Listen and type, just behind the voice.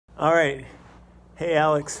All right. Hey,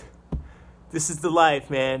 Alex. This is the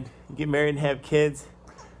life, man. You get married and have kids,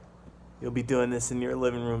 you'll be doing this in your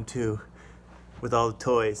living room too with all the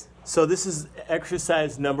toys. So this is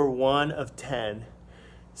exercise number 1 of 10,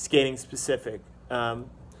 skating specific.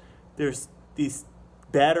 There's these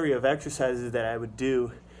battery of exercises that I would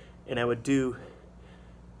do, and I would do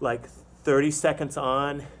like 30 seconds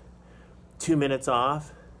on, 2 minutes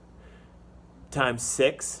off, times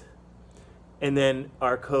 6. And then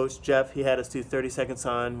our coach, Jeff, he had us do 30 seconds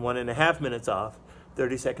on, 1.5 minutes off,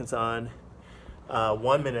 30 seconds on,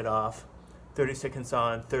 1 minute off, 30 seconds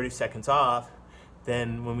on, 30 seconds off.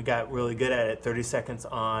 Then when we got really good at it, 30 seconds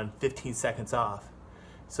on, 15 seconds off.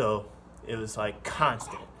 So it was like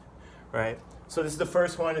constant, right? So this is the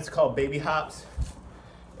first one. It's called baby hops.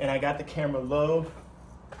 And I got the camera low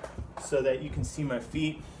so that you can see my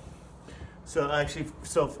feet. So actually,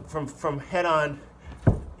 so from head on,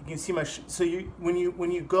 you can see my, so when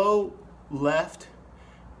you go left,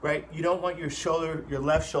 right, you don't want your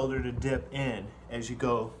left shoulder to dip in as you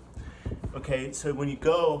go. Okay, so when you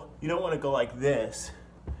go, you don't want to go like this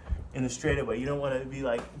in the straightaway. You don't want to be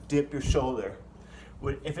like dip your shoulder.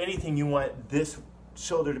 If anything, you want this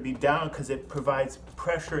shoulder to be down because it provides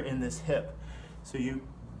pressure in this hip. So you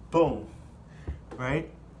boom, right?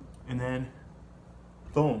 And then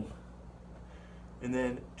boom. And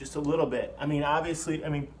then just a little bit. I mean, obviously,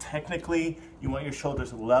 technically, you want your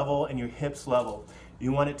shoulders level and your hips level.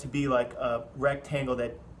 You want it to be like a rectangle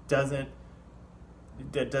that doesn't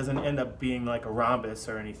end up being like a rhombus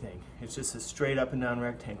or anything. It's just a straight up and down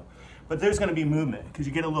rectangle. But there's gonna be movement because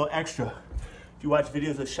you get a little extra. If you watch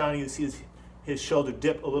videos of Shawnee, you see his shoulder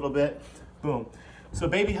dip a little bit. Boom. So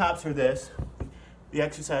baby hops are this. The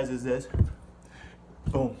exercise is this.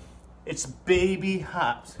 Boom. It's baby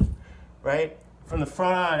hops, right? From the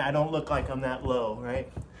front on, I don't look like I'm that low,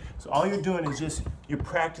 right? So all you're doing is just, you're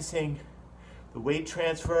practicing the weight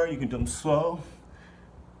transfer. You can do them slow.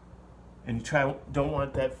 And you don't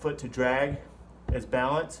want that foot to drag as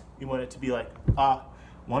balance. You want it to be like,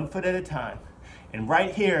 1 foot at a time. And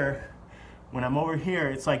right here, when I'm over here,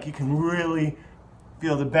 it's like you can really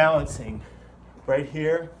feel the balancing right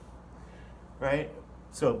here, right?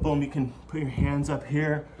 So boom, you can put your hands up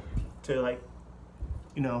here to like,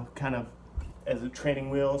 kind of as the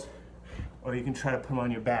training wheels, or you can try to put them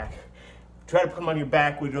on your back. Try to put them on your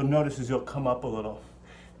back, what you'll notice is you'll come up a little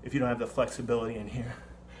if you don't have the flexibility in here.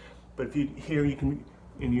 But if you here, you can,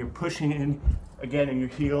 and you're pushing in again in your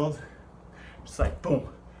heels, just like boom,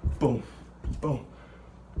 boom, boom,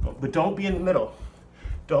 boom. But don't be in the middle.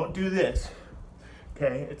 Don't do this,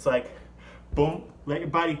 okay? It's like boom, let your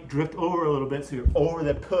body drift over a little bit so you're over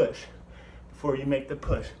the push before you make the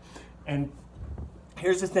push. And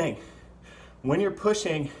here's the thing. When you're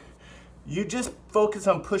pushing, you just focus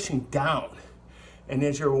on pushing down. And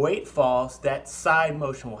as your weight falls, that side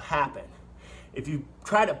motion will happen. If you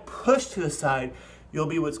try to push to the side, you'll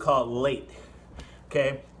be what's called late,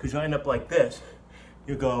 okay? Because you'll end up like this.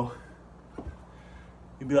 You'll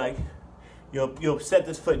be like, you'll set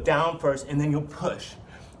this foot down first and then you'll push.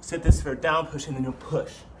 Set this foot down, push, and then you'll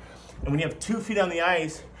push. And when you have 2 feet on the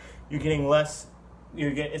ice, you're getting less,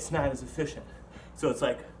 it's not as efficient. So it's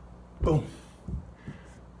like, boom,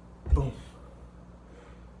 boom,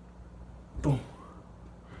 boom.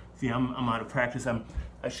 See, I'm out of practice.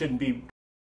 I shouldn't be